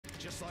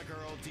just like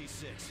our old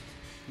D6.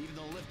 Even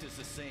the lift is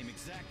the same,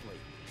 exactly.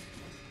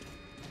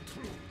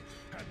 True,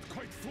 and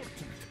quite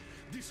fortunate.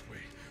 This way,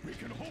 we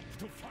can hope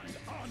to find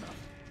Anna.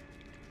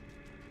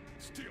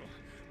 Still,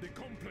 the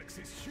complex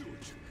is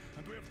huge,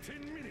 and we have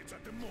 10 minutes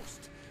at the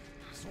most.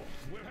 So,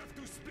 we'll have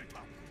to split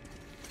up.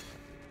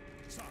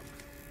 Sam,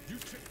 you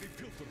check the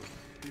filter room,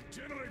 the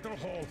generator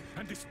hall,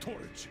 and the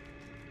storage.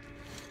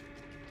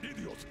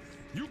 Idiot,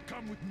 you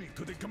come with me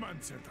to the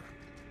command center.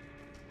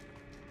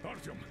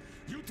 Artyom,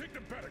 you take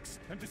the barracks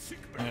and the sick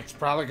bay. And it's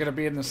probably going to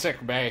be in the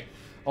sick bay.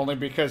 Only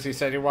because he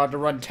said he wanted to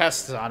run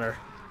tests on her.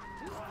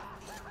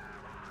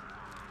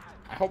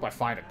 I hope I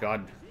find a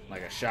gun.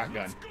 Like a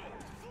shotgun.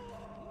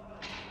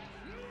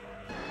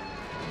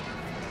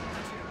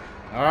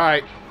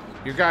 Alright.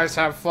 You guys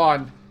have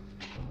fun.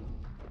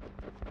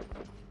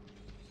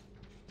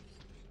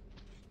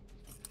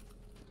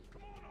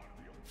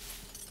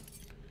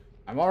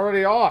 I'm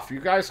already off. You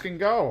guys can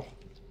go.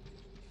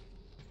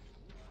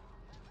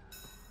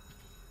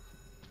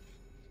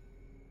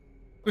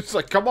 It's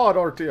like, come on,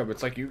 Artyom.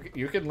 It's like, you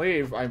can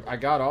leave. I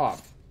got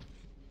off.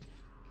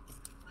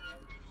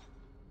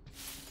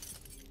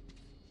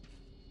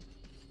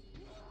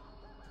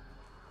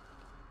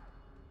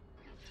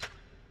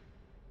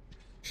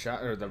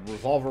 The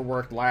revolver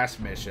worked last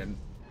mission.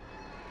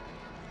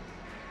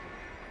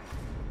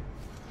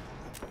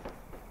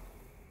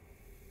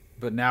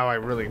 But now I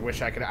really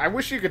wish I could. I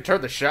wish you could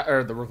turn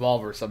the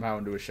revolver somehow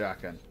into a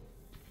shotgun.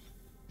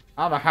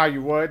 I don't know how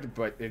you would,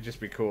 but it'd just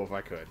be cool if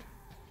I could.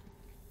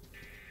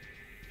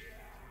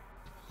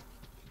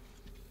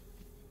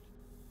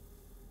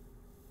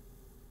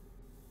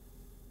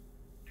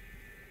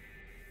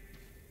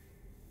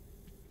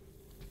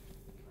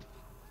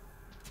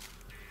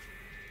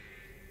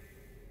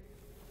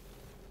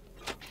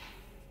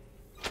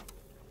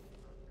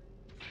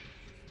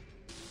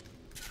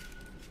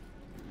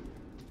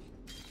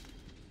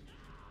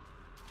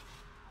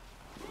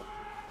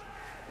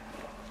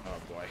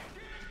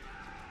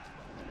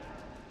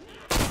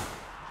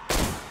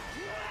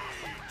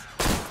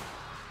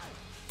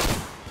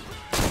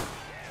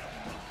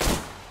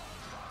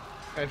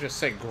 I just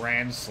say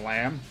Grand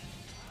Slam.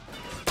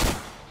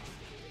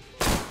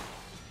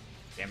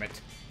 Damn it.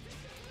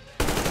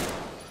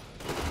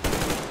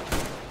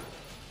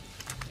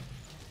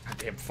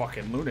 Goddamn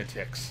fucking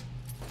lunatics.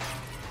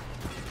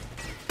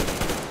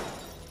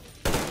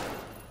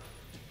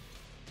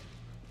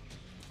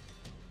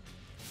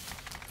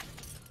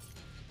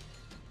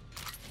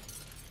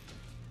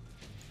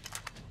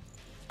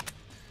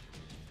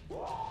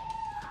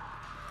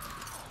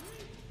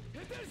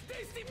 There's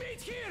tasty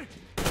meat here.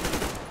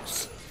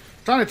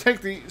 Trying to take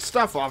the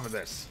stuff off of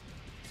this.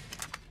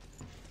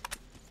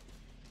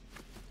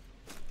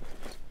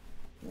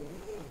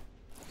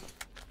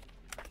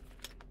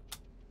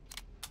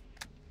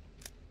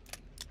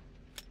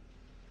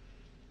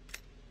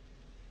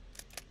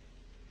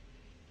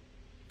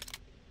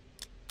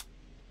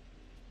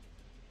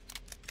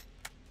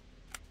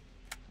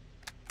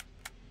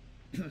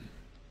 I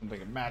don't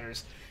think it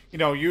matters. You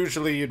know,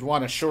 usually you'd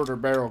want a shorter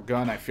barrel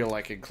gun, I feel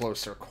like, in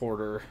closer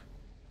quarter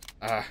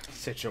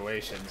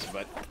situations,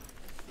 but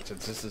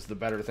since this is the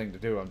better thing to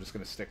do, I'm just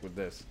going to stick with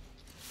this.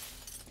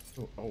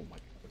 Ooh, oh my,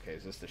 okay,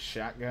 is this the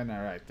shotgun?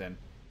 Alright then.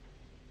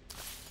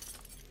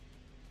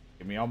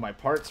 Give me all my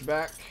parts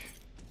back.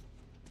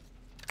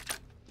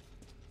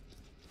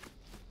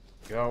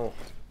 Go.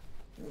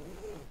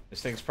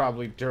 This thing's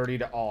probably dirty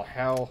to all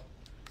hell.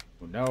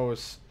 Who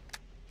knows?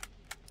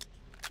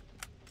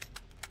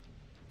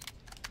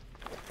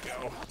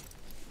 Go.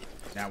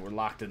 Now we're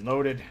locked and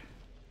loaded.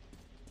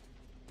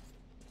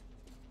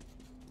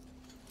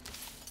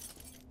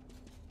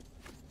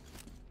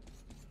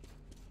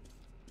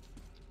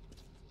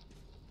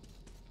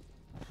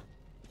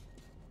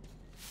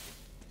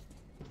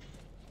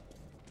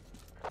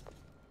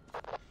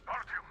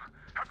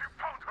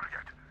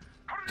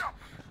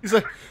 He's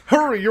like,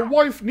 hurry, your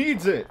wife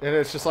needs it. And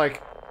it's just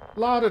like,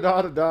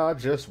 la-da-da-da-da,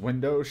 just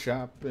window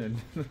shopping.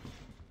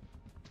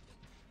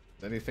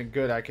 Anything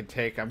good I can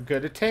take, I'm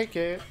good to take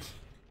it.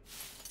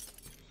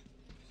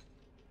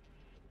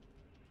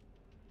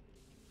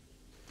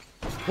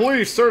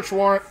 Police search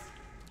warrant.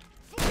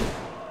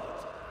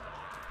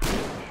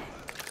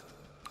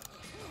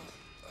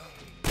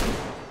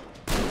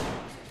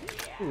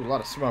 Ooh, a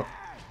lot of smoke.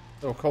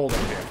 A little cold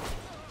in here.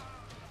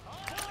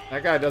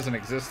 That guy doesn't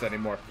exist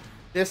anymore.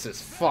 This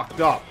is fucked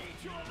up.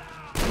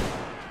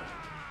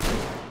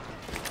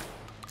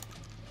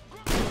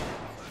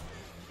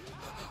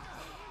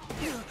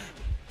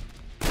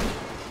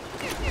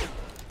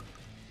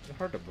 Is it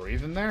hard to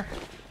breathe in there?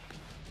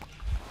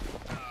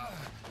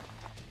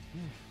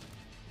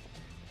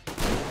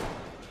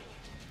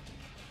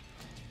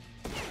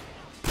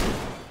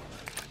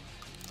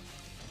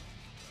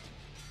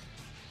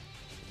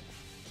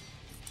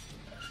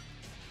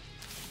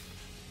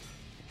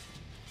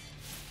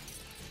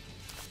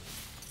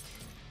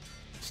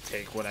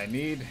 Take what I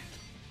need.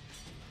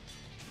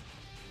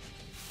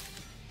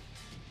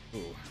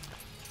 Ooh.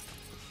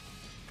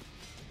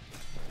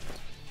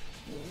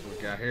 What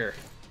we got here?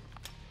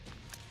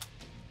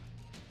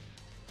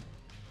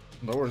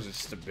 Lowers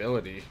its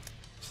stability.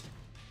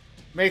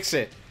 Makes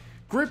it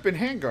grip and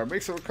handguard.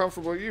 Makes it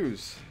comfortable to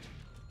use.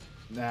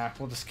 Nah,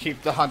 we'll just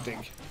keep the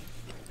hunting.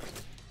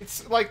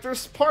 It's like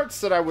there's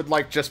parts that I would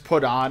like just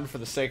put on for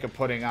the sake of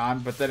putting on,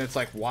 but then it's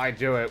like, why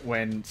do it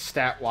when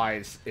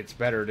stat-wise it's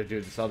better to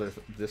do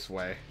this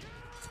way.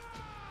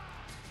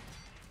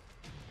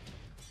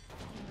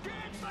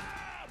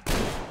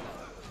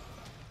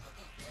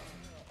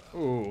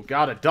 Ooh,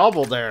 got a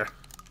double there.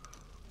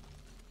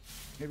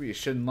 Maybe you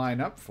shouldn't line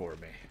up for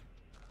me.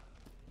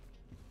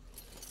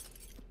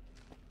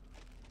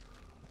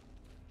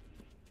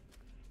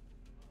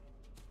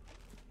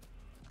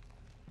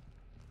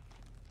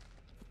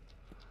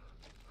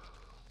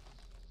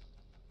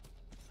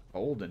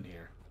 Cold in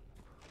here.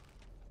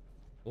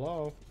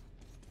 Hello?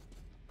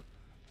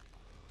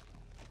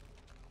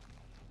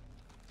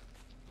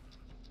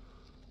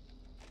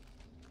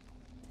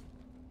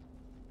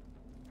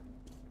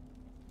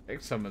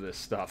 Take some of this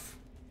stuff.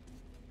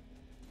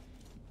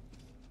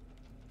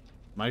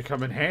 Might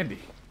come in handy.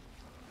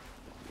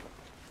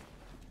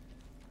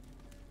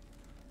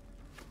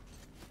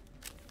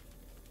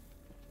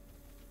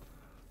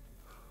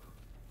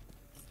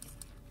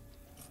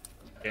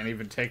 Can't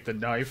even take the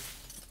knife.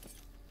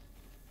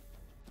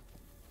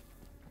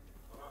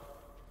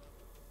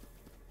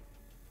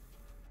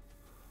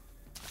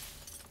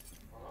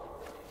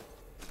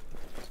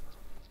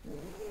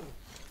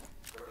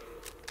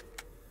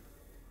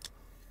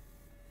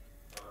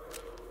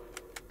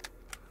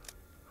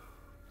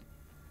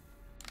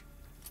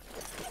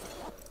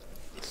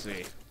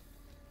 See.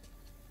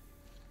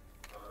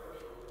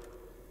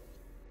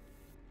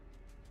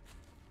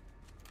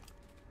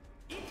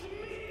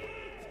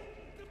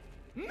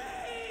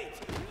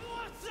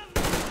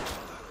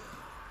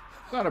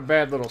 It's not a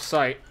bad little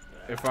sight,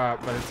 but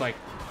it's like,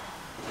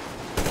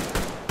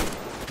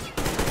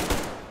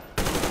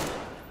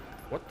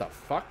 what the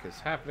fuck is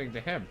happening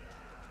to him?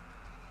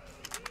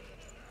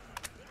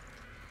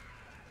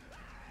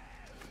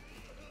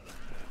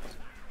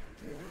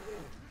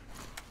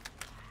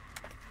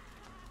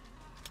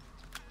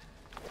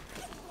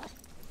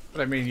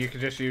 But I mean, you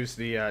could just use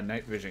the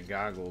night vision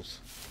goggles.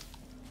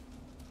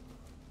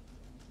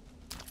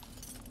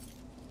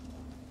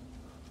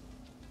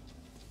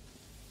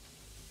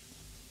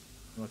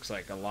 Looks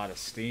like a lot of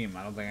steam.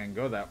 I don't think I can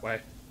go that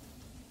way.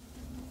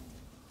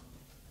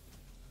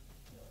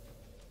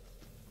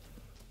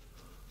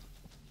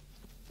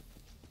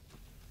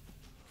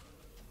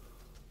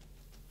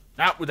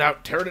 Not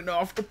without turning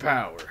off the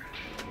power.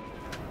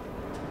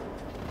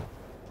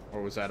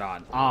 Or was that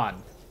on?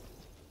 On.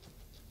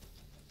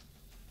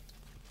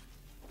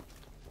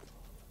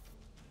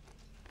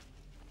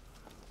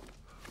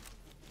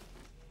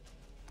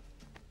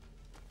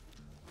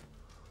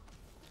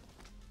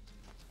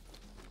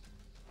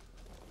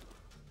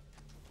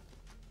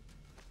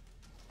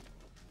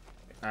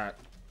 Alright.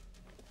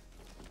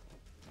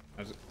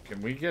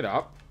 Can we get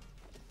up?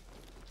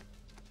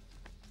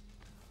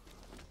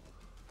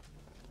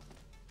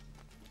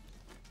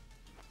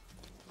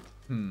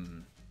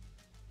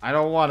 I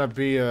don't want to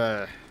be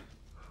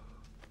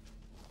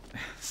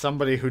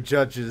somebody who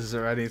judges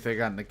or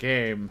anything on the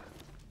game.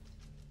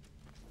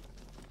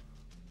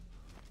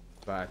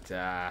 But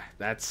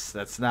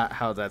that's not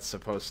how that's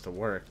supposed to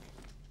work.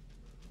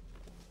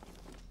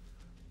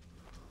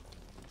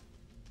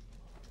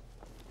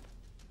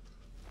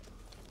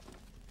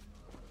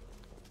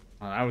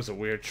 Well, that was a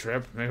weird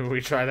trip. Maybe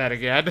we try that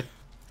again.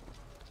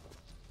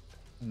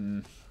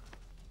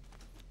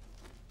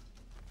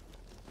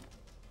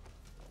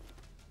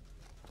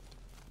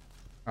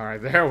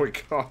 Alright, there we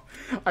go.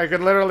 I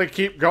could literally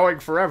keep going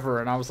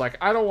forever, and I was like,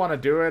 I don't want to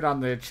do it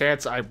on the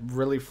chance I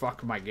really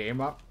fuck my game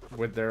up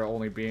with there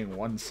only being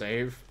one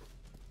save.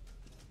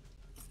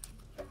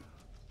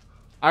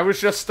 I was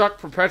just stuck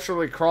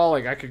perpetually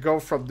crawling. I could go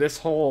from this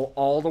hole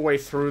all the way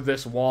through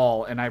this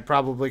wall, and I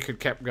probably could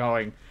kept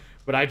going.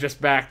 But I just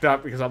backed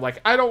up because I'm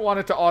like, I don't want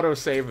it to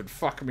autosave and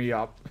fuck me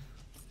up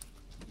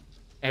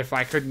if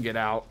I couldn't get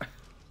out. I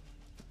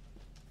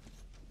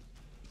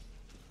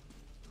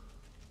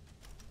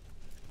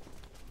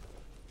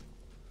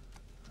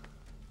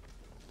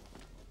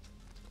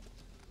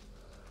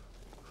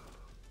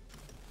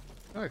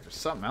feel like there's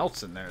something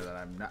else in there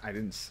that I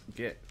didn't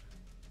get.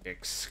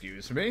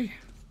 Excuse me?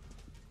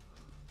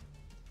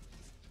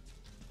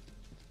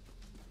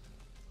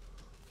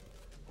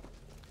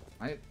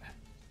 Am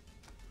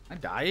I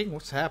dying?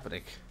 What's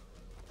happening?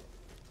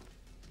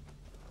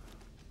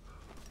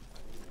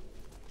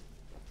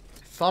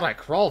 I thought I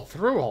crawled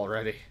through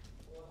already.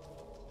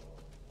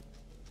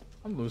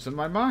 I'm losing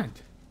my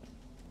mind.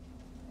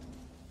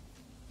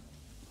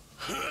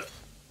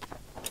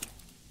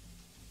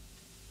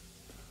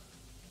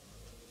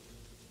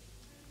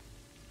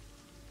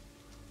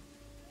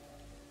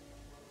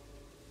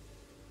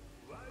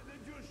 Why did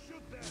you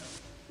shoot there?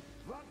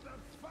 What the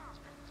fuck?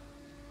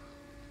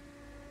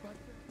 But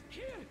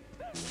here,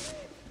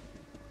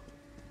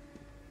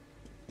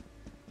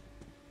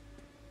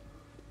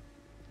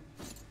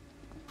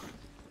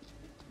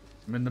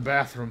 I'm in the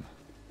bathroom.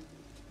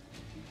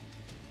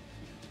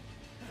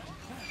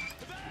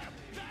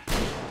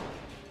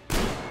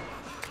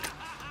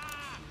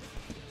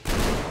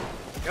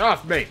 Get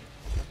off me!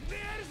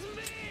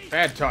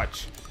 Bad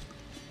touch.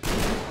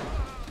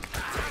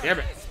 Damn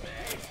it.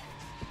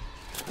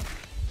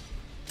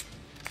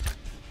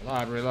 Hold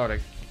on, reloading.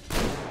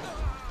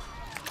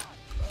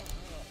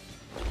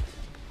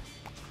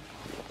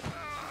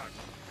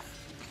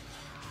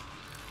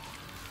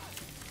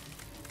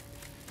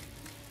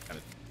 Gotta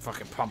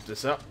fucking pump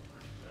this up.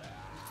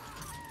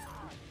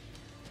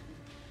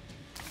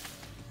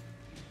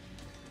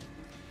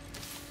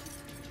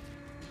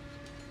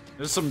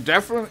 There's some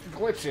definite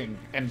glitching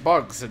and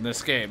bugs in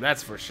this game,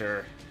 that's for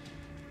sure.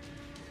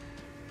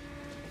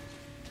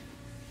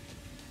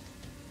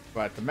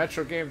 But the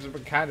Metro games have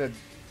been kind of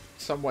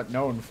somewhat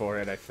known for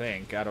it, I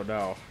think. I don't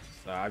know.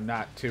 So I'm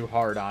not too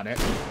hard on it.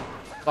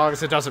 As long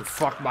as it doesn't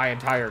fuck my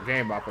entire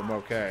game up, I'm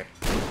okay.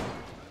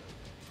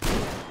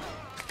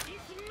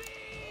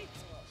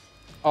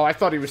 Oh, I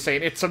thought he was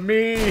saying, it's a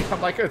me!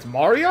 I'm like, it's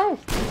Mario?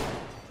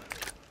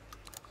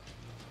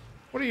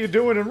 What are you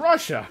doing in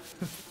Russia?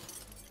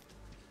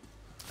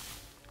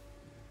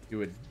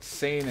 You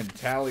insane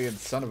Italian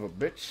son of a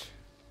bitch.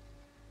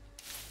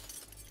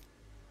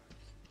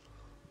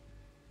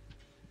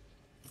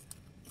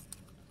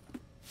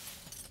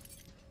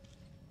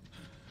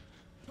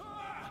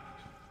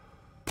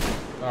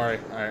 Sorry,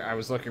 I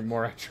was looking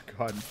more at your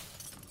gun.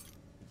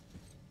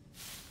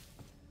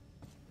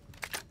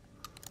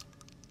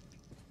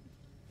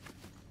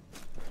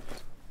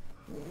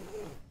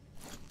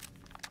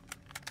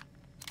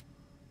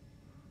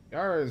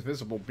 Yara's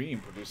visible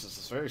beam produces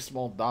this very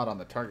small dot on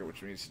the target,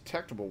 which means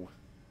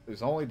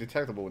is only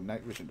detectable with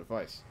night vision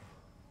device.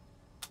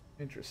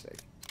 Interesting.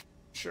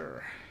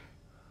 Sure.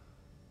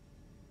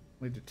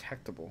 Only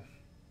detectable.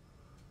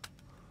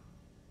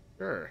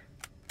 Sure.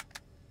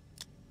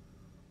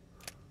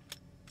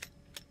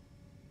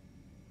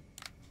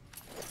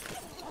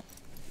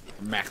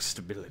 Max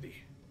stability.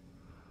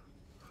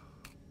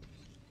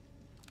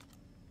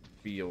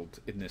 Field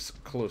in this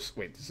close.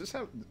 Wait, does this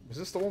have? Was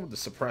this the one with the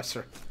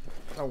suppressor?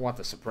 I don't want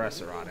the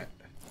suppressor on it.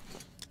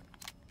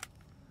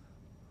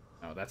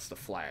 No, that's the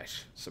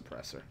flash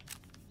suppressor.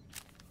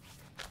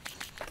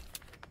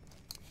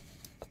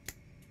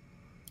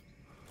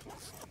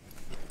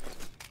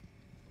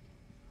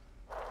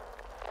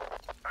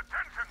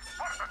 Attention,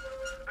 Spartans!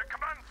 The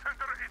command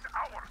center is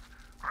ours.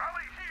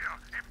 Rally here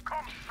if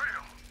comms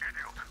fail,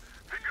 idiot.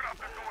 Figure out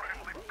the door and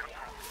lift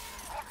control.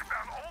 Lock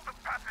down all the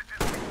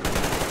passages.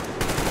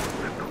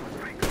 Let those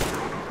freaks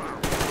run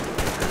around.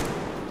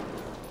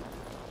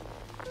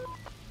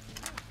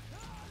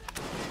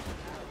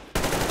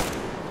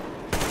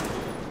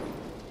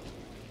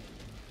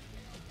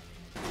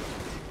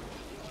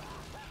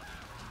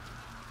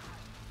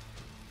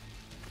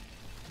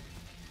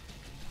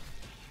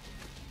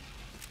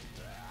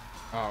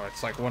 Oh,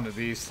 it's like one of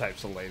these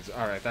types of lasers.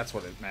 Alright, that's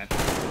what it meant.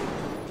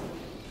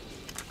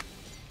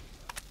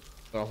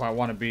 So if I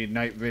want to be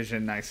night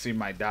vision, I see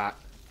my dot.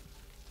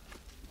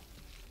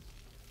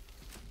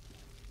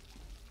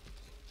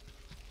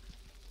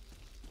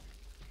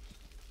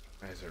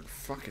 You guys are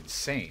fucking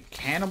insane.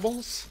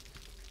 Cannibals?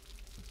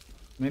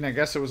 I mean, I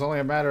guess it was only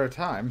a matter of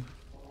time.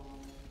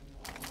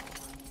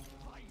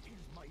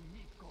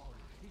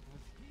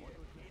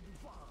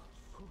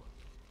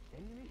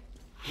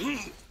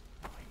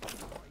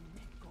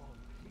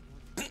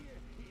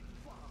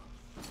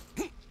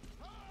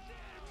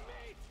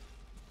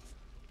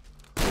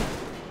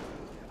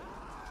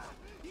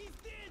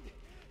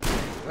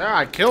 Yeah,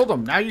 I killed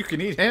him. Now you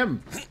can eat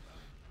him.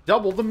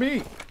 Double the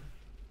meat.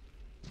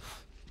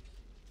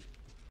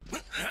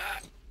 Is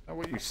that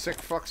what you sick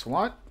fucks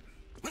want?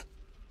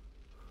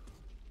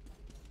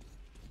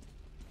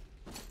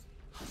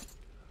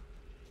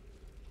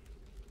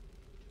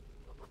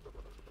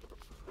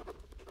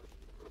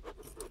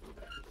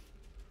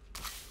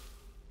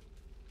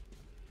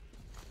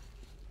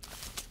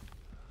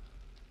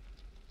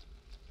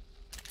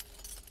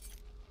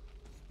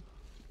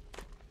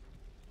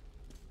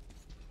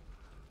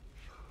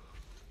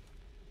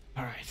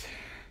 Alright.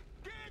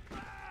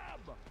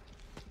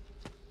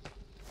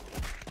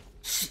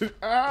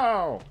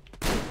 Ow!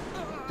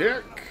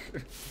 Dick!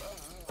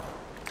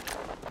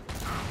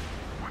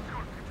 What's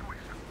your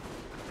situation?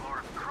 The floor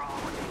is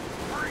crawling.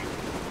 Hurry!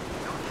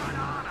 Don't try to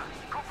honor.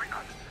 Copy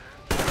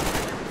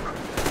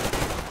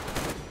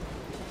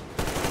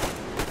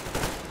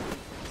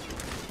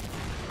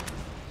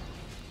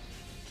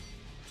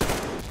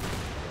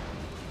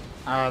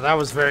that. That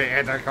was very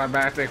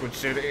anticlimactic with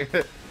shooting.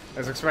 I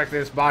was expecting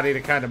his body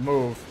to kind of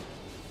move.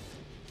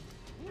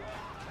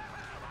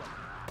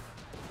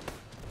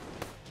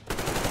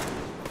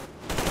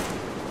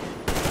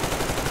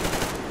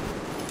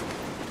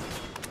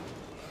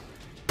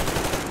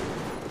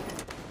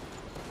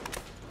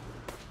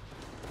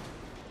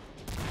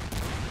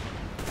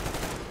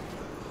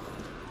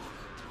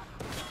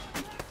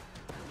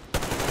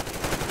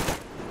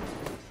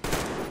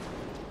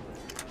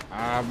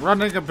 I'm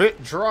running a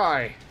bit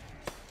dry.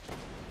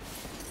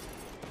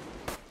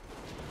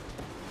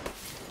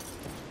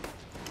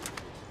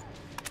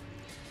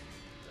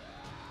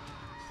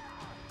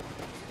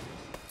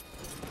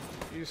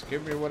 Please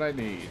give me what I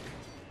need.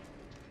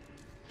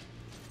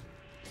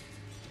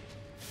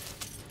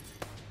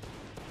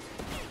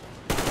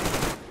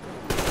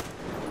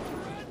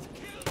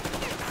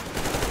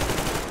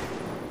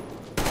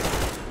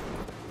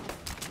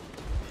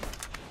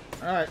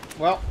 Alright,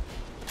 well,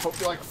 hope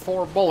you like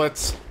 4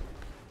 bullets.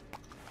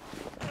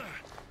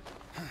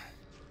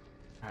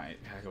 Alright,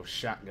 gotta go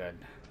shotgun.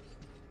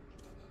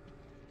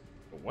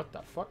 What the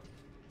fuck?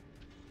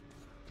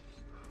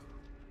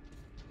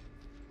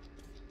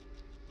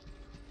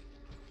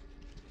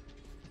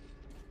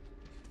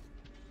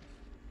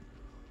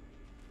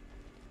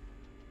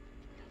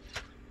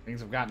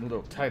 Things have gotten a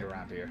little tight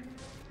around here.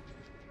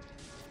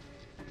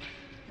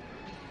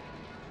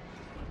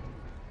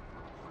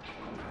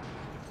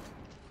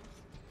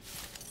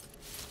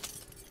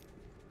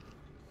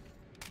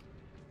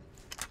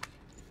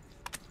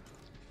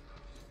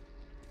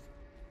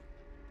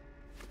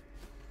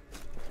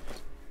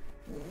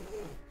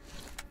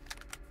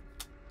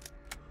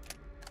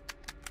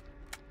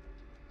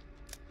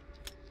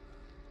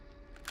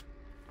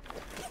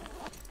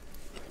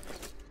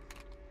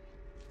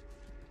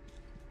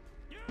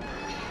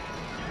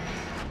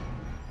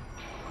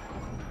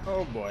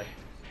 Oh boy.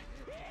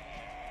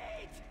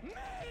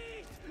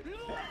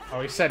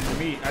 Oh, he said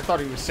meat. I thought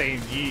he was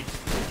saying yeet.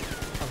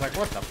 I was like,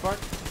 what the fuck?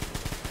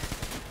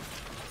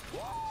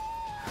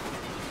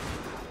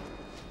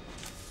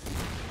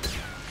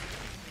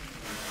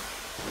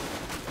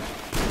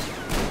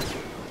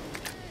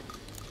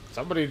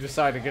 Somebody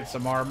decided to get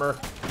some armor.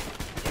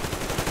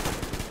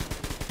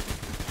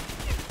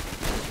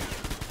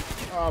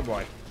 Oh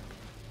boy.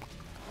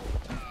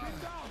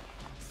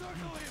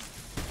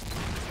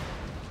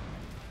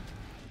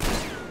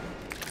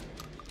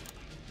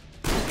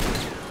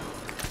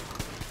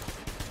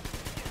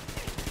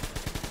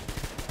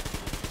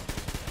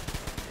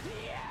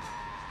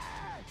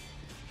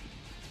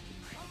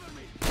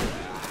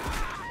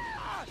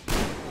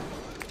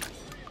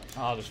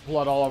 Oh, there's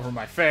blood all over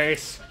my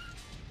face.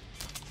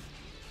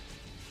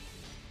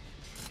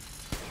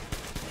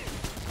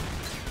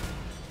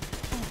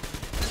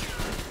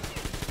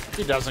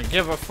 He doesn't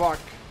give a fuck.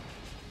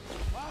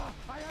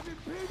 I have a pig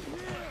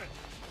here.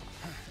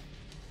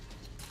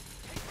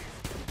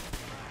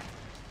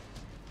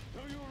 Do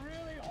you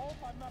really hope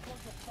I'm not going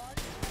to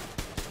fight?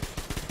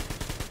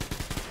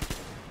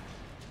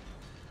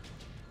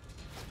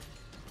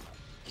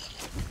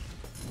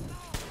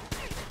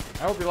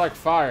 I hope you like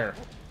fire.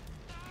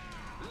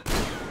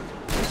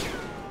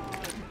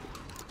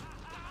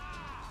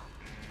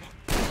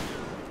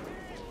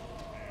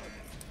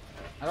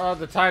 I don't have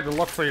the time to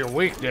look for your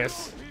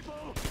weakness.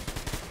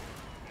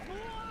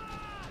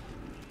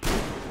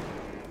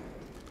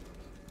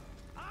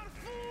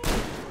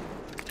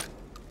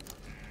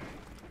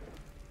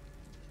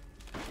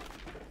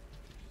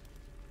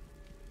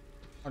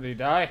 Oh, did he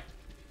die?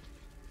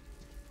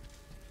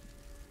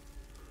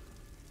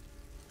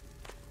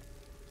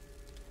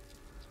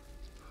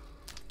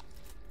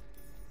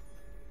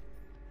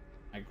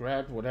 I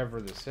grabbed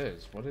whatever this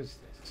is. What is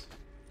this?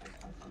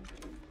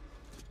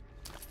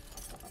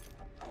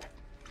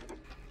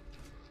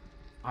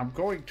 I'm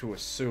going to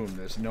assume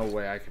there's no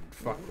way I can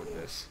fuck with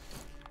this.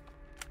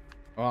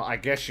 Well, I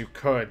guess you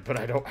could, but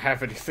I don't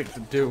have anything to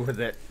do with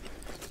it.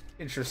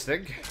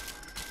 Interesting.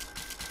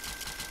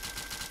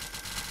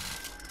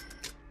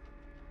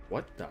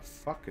 What the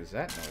fuck is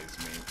that noise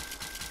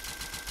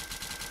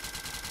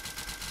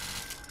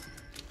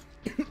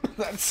mean?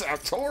 That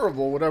sounds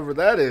horrible, whatever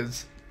that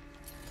is.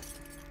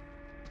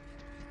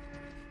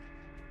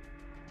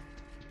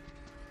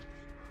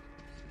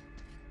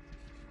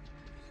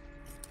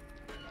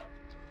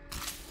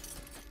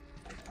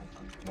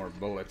 More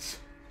bullets.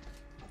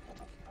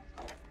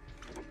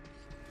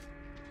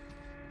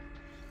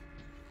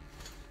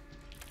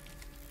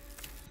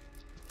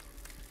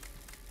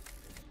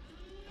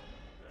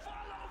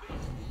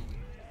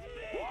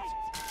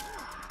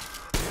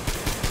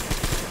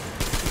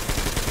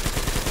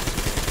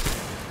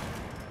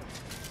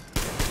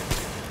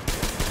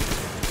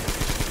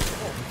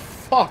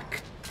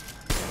 Fuck!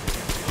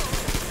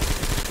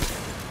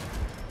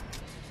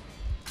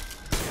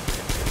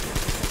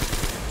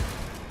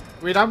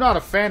 I mean, I'm not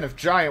a fan of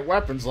giant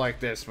weapons like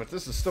this, but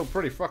this is still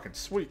pretty fucking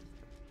sweet.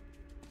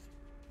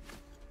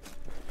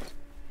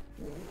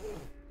 You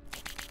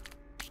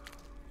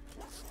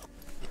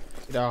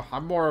know,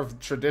 I'm more of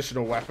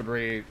traditional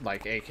weaponry,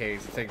 like AKs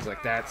and things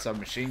like that,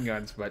 submachine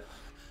guns, but,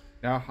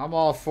 you know, I'm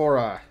all for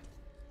a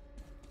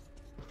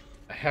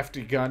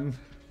hefty gun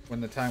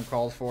when the time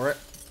calls for it.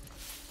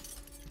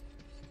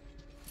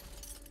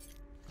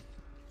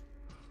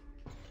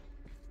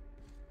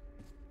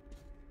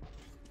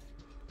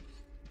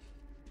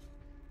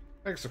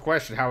 Begs the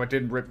question how it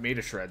didn't rip me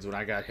to shreds when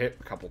I got hit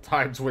a couple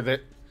times with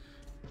it.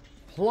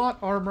 Plot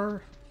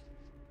armor.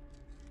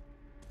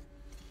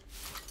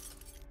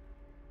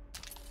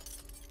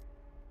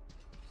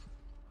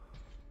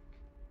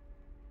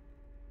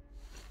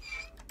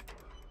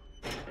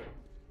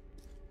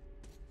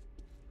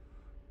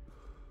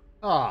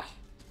 Ah.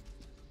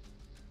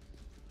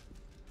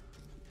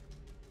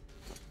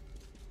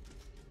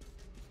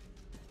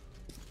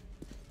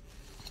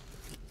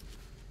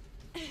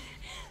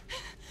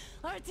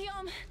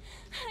 Artyom,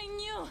 I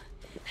knew.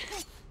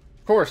 Of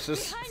course,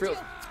 this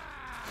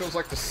feels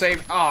like the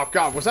same. Oh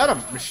god, was that a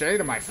machete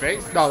to my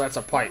face? No, that's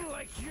a pipe.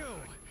 Like you.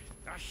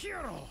 a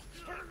hero.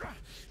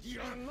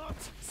 You're not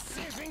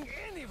saving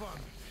anyone,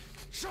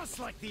 just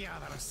like the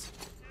others.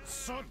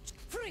 So,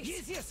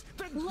 Freeze! yes.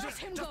 Let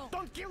him go.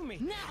 Don't kill me.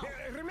 Now.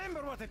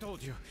 Remember what I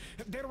told you.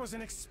 There was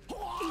an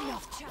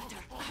Enough chatter.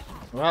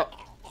 Well,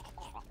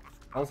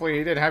 hopefully he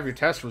didn't have your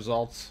test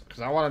results,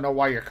 because I want to know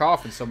why you're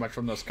coughing so much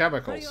from those Are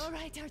chemicals. you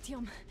alright,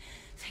 Artyom?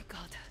 Thank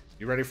God.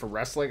 You ready for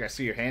wrestling? I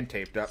see your hand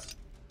taped up.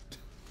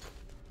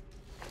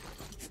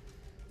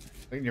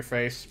 Clean your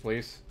face,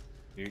 please.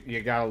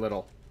 You got a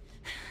little.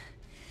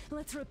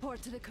 Let's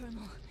report to the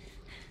colonel.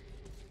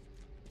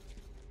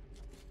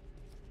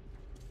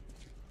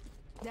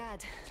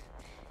 Dad,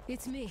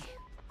 it's me.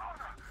 Are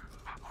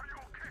you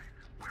okay?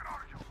 Where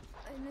are you?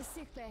 In the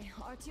sick bay,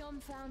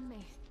 Artyom found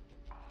me.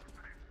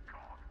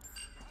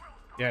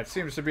 Yeah, it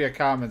seems to be a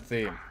common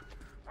theme.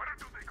 Where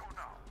do they go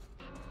now?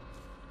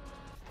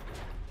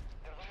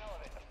 There's an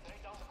elevator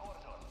straight down the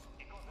corridor.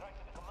 It goes right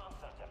to the command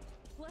center.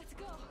 Let's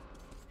go.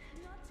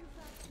 Not too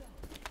fast, though.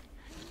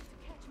 I need to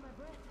catch my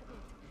breath a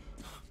bit.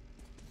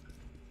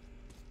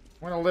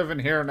 I'm gonna live in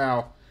here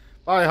now.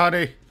 Bye,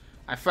 honey.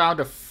 I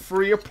found a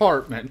free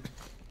apartment.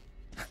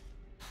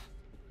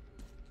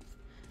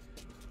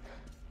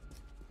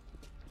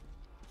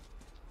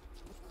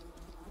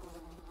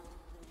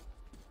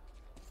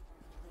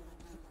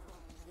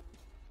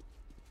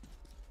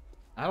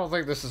 I don't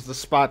think this is the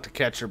spot to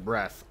catch your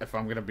breath, if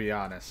I'm gonna be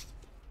honest.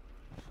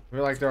 I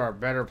feel like there are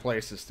better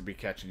places to be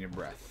catching your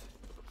breath.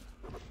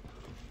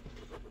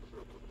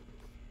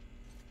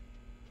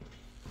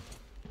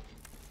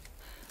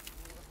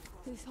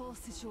 This whole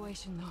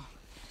situation,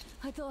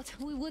 though. I thought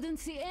we wouldn't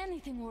see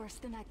anything worse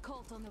than that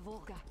cult on the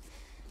Volga.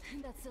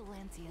 And that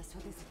Silencius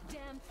with his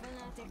damn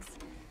fanatics.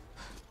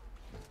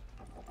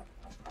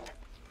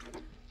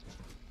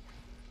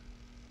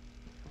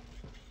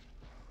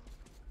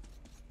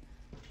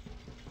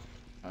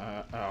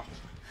 Oh.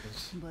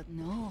 But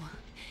no.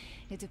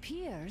 It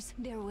appears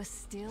there was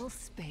still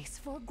space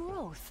for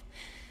growth.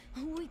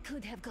 We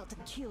could have gotten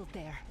killed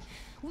there.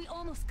 We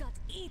almost got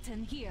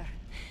eaten here.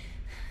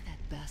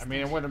 That bastard. I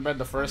mean, it wouldn't have been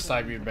the first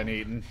time you'd been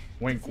eaten.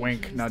 Wink,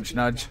 wink, nudge,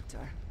 nudge.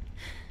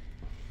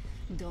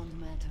 Don't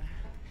matter.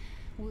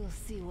 We'll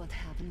see what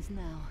happens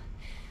now.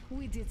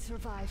 We did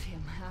survive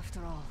him,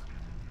 after all.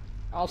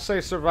 I'll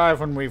say survive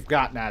when we've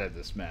gotten out of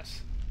this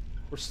mess.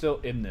 We're still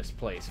in this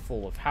place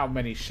full of how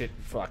many shit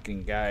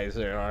fucking guys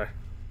there are.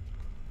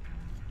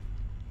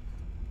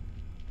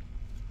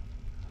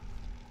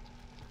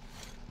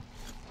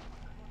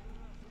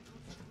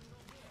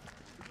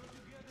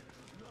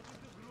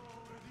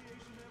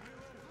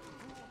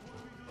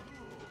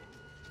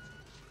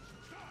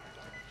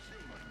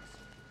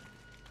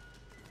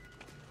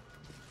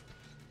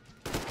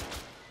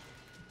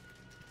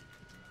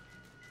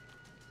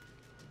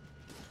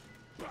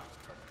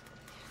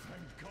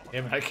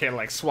 Him, I can't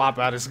like swap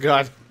out his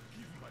gun. I'm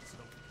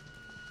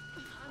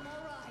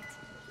alright.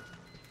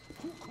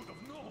 Who could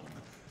have known?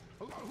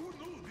 Who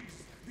knew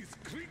these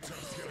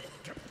creatures here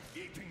kept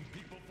eating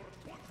people for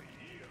 20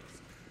 years?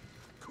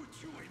 Could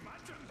you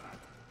imagine that?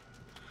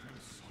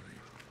 I'm sorry.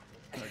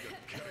 I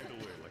got carried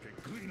away like a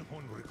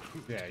greenhorn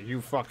recruit. Yeah,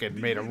 you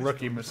fucking made a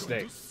rookie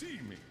mistake. To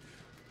see me.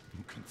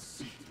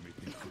 Conceit made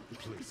me feel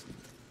pleasant.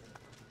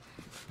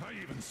 I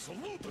even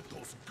saluted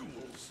those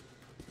ghouls.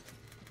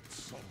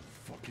 Some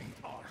fucking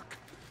ark.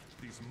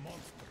 These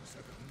monsters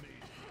have been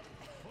made.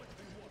 Like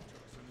the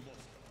watchers in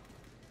Moscow.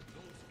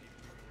 Those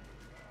people.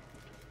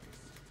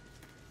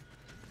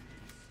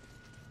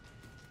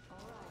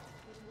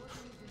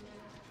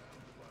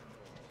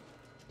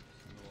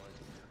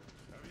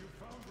 Have you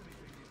found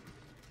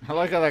anything? I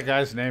like how that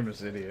guy's name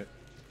is Idiot.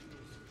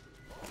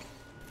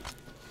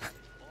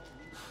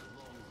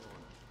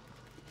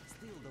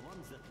 Still, the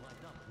ones that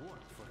light up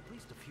worked for at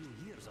least a few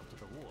years after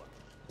the war.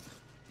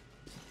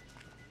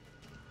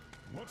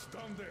 What's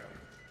down there?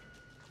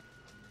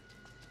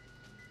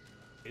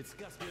 It's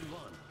Caspian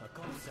 1, a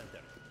call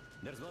center.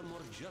 There's one more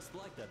just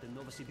like that in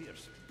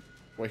Novosibirsk.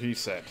 What he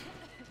said.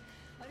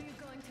 Are you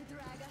going to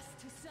drag us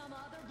to some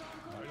other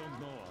bunker I don't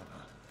now? know,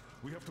 Anna.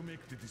 We have to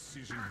make the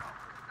decision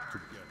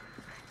together.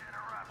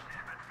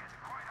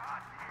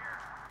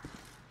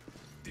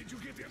 Did you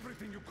get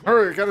everything you could?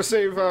 Hurry, gotta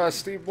save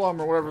Steve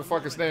Blum or whatever the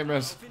fuck his name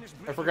is.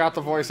 I forgot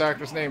the voice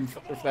actor's name,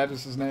 if that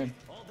is his name.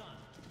 All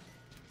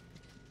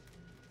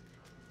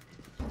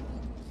done.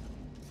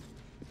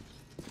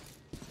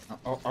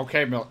 Oh,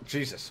 okay,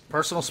 Jesus.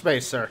 Personal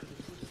space, sir.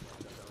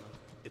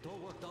 It all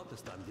worked out this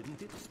time, didn't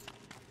it?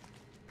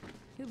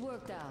 It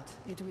worked out.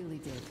 It really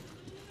did.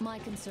 My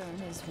concern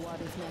is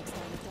what if next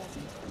time it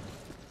doesn't?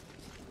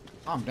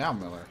 Calm down,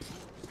 Miller.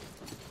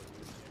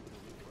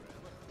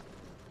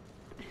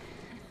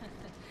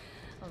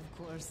 Of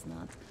course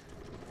not.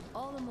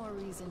 All the more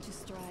reason to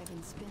strive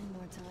and spend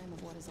more time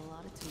of what is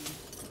allotted to me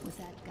with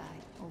that guy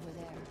over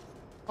there.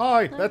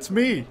 Hi, that's I'm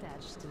me.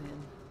 attached to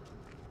him.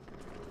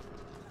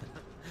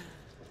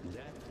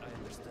 That I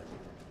understand.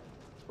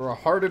 For a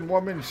hardened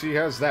woman, she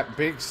has that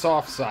big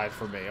soft side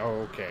for me.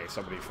 Oh, okay,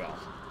 somebody fell.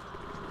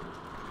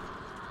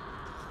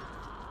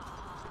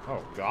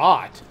 Oh,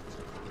 God.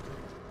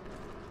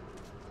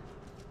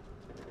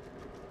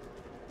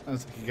 I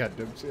was like, you got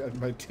Dempsey on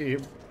my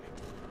team.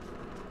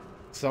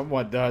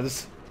 Someone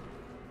does.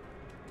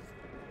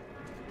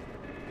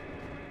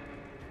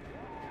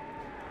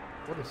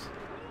 What is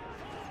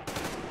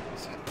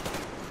that?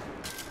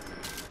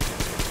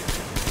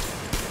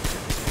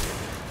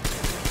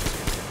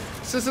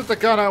 This isn't the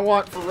gun I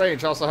want for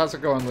range. Also, how's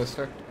it going,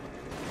 Lister?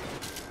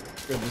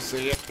 Good to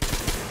see you.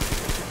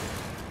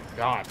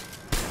 God.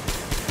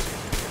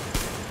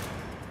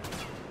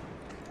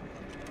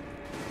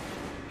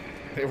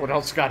 Anyone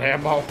else got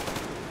ammo?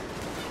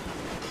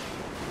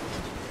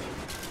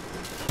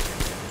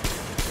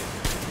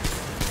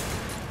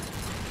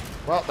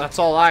 Well, that's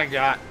all I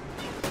got.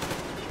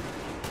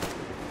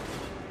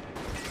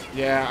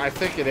 Yeah, I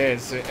think it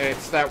is.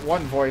 It's that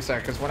one voice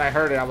act, because when I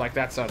heard it, I'm like,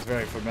 that sounds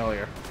very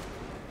familiar.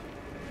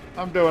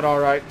 I'm doing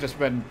alright. Just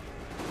been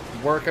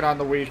working on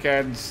the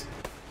weekends.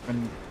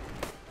 And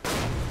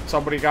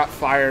somebody got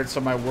fired, so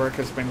my work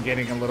has been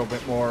getting a little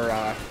bit more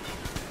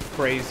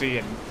crazy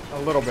and a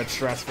little bit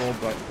stressful,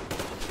 but,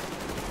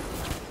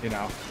 you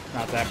know,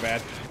 not that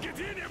bad. Get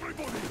in,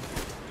 everybody!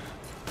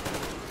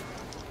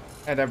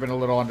 And I've been a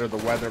little under the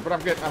weather, but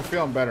I'm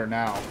feeling better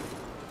now.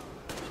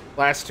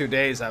 Last 2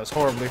 days, I was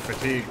horribly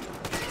fatigued.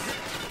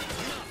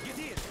 Get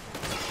in!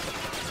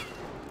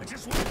 I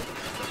just want...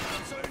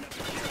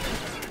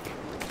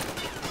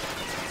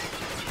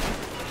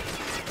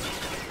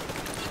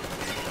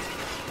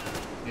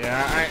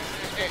 Yeah,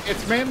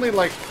 it's mainly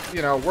like,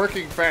 you know,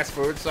 working fast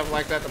food, stuff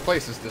like that. The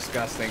place is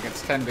disgusting. It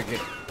can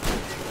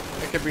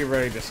be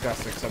very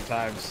disgusting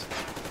sometimes.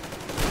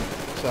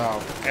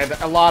 So, and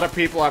a lot of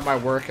people at my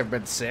work have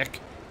been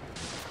sick.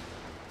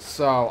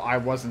 So, I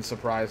wasn't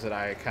surprised that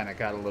I kind of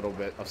got a little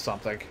bit of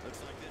something.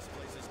 Looks like this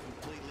place is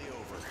completely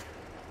over.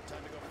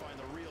 Time to go find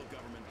the real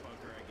government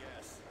bunker, I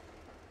guess.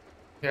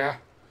 Yeah.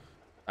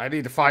 I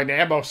need to find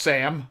ammo,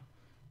 Sam. A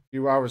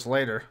few hours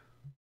later.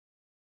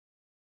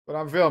 But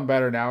I'm feeling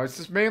better now. It's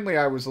just mainly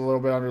I was a little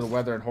bit under the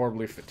weather and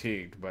horribly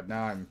fatigued, but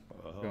now I'm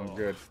feeling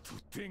good. To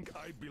think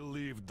I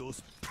believed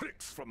those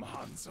pricks from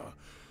Hansa.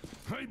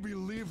 I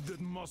believed that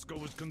Moscow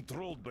was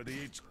controlled by the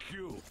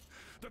HQ.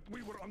 That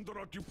we were under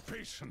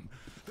occupation.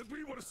 That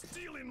we were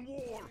still in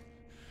war.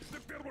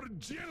 That there were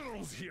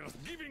generals here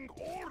giving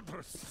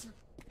orders.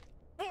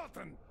 What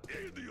an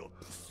idiot,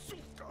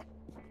 suka!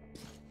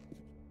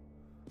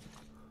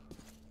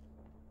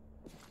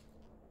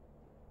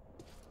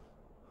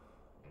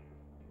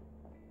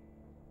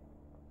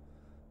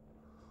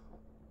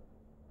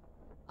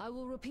 I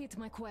will repeat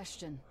my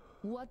question.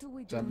 What do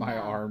we do Is that my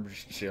now? arm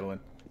just chilling?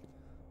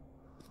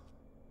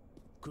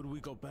 Could we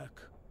go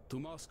back to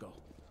Moscow?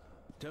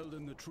 Tell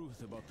them the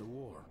truth about the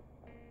war.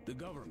 The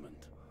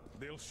government.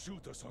 They'll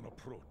shoot us on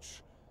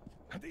approach.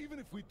 And even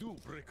if we do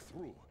break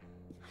through,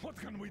 what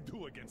can we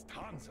do against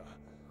Hansa?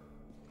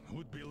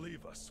 Who'd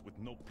believe us with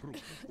no proof?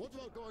 What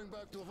about going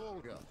back to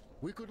Volga?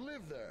 We could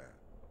live there.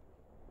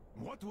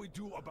 What do we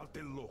do about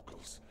the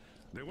locals?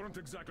 They weren't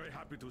exactly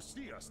happy to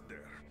see us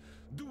there.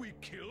 Do we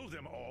kill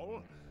them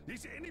all?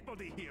 Is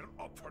anybody here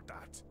up for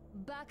that?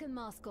 Back in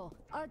Moscow,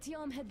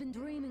 Artyom had been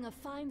dreaming of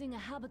finding a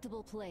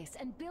habitable place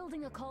and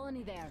building a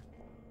colony there.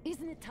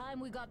 Isn't it time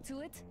we got to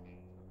it?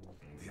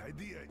 The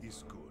idea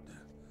is good.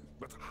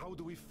 But how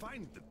do we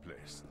find the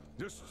place?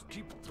 Just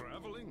keep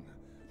traveling?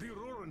 The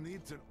Aurora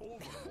needs an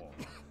overhaul.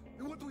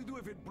 And what do we do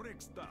if it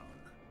breaks down?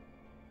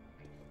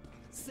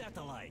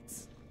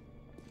 Satellites.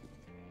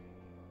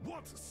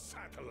 What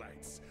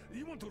satellites?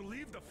 You want to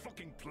leave the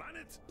fucking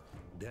planet?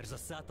 There's a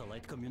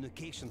satellite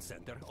communication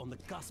center on the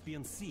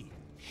Caspian Sea.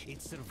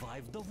 It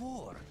survived the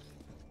war.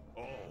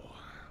 Oh.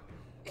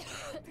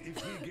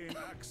 If we gain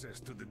access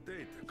to the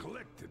data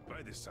collected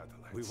by the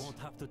satellites... We won't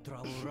have to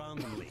travel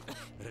randomly.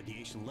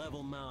 Radiation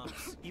level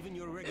maps, even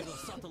your regular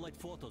satellite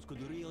photos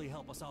could really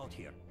help us out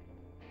here.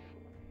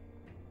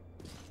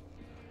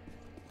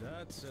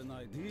 That's an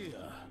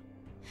idea.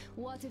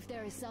 What if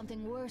there is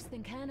something worse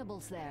than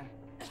cannibals there?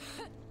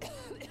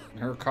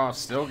 Her cough's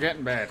still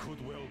getting bad.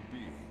 Could well be.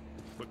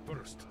 But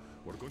first,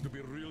 we're going to be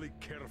really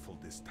careful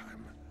this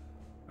time.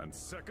 And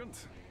second,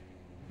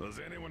 does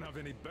anyone have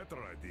any better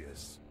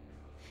ideas?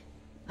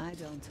 I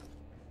don't.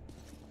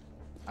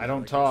 I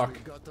don't talk. We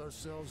got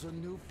ourselves a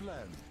new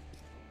plan.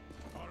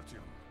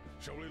 Artyom,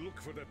 shall we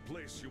look for that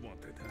place you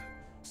wanted?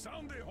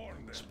 Sound the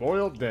horn then.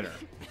 Spoiled dinner.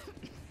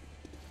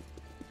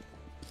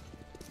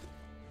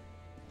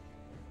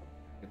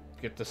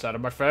 Get this out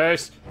of my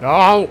face.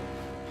 No!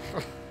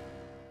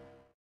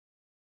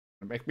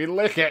 Make me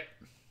lick it.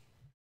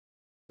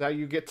 Now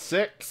you get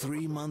sick.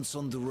 3 months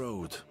on the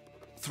road.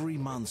 3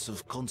 months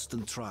of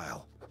constant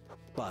trial.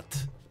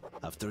 But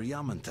after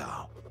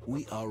Yamantau,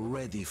 we are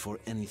ready for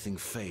anything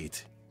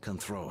fate can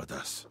throw at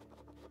us.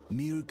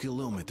 Mere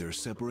kilometers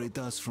separate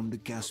us from the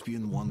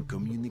Caspian 1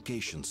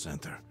 communication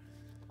center.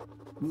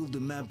 Will the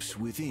maps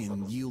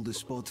within yield a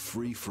spot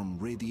free from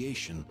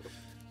radiation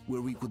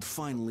where we could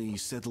finally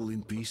settle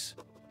in peace?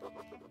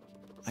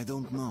 I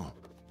don't know.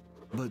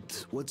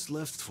 But what's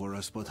left for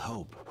us but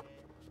hope?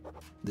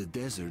 The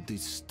desert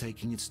is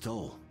taking its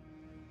toll.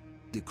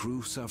 The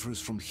crew suffers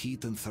from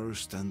heat and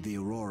thirst, and the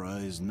Aurora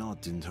is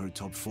not in her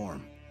top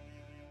form.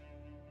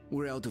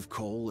 We're out of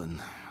coal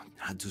and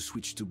had to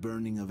switch to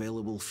burning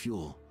available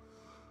fuel.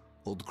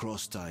 Old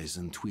cross ties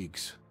and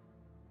twigs.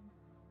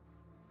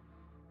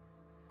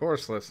 Of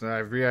course, listen,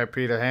 I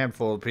VIP'd a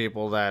handful of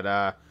people that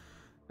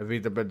have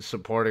either been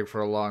supporting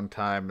for a long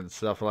time and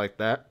stuff like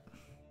that,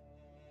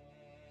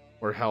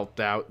 or helped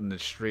out in the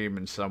stream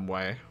in some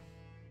way.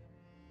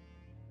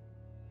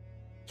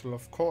 Well,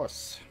 of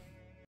course.